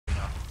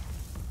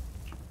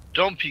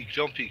Don't peek,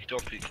 don't peek,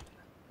 don't peek.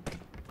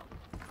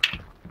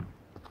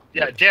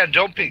 Yeah, Dan,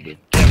 don't peek.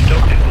 Dan,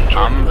 don't peek.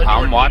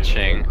 I'm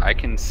watching. I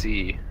can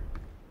see.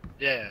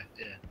 Yeah,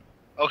 yeah.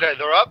 Okay,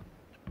 they're up.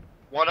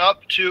 One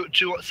up, two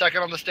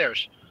second on the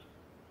stairs.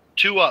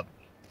 Two up.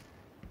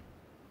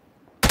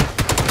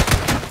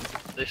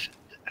 This.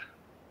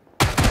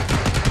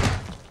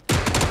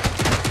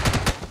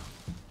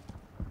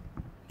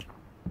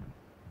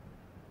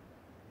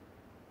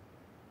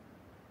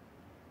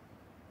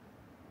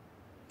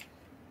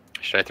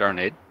 Should I throw a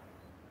nade?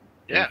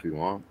 Yeah. If you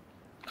want.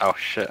 Oh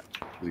shit.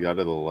 You got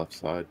to the left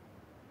side.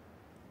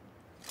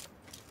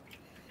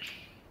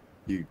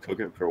 You cook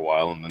it for a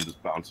while and then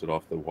just bounce it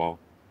off the wall.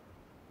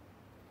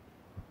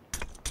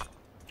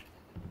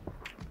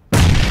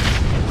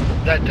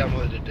 That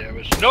definitely did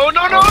damage. No,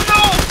 no, no,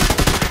 no!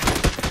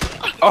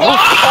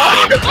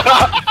 Oh!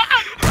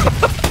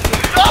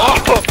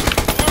 No!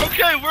 We're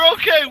okay, we're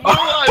okay, we're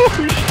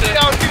alive! Stay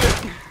out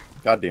here!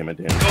 God damn it,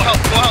 Dan. Go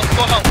help, go help,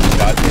 go help!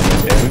 God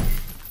damn it, Dan.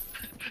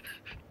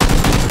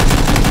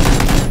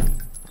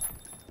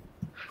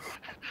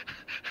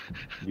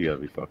 You gotta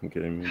be fucking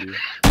kidding me, dude.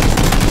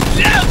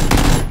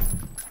 Yes!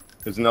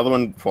 There's another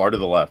one far to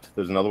the left.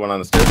 There's another one on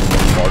the stairs and one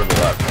far to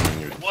the left. I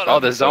mean, What Oh,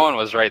 the zone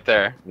was right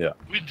there. yeah.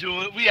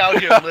 We out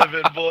here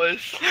living,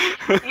 boys.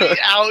 We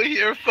out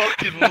here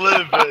fucking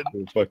living.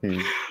 You're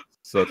fucking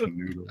such a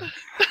noodle.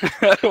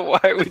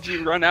 Why would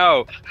you run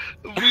out?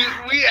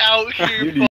 We out here. You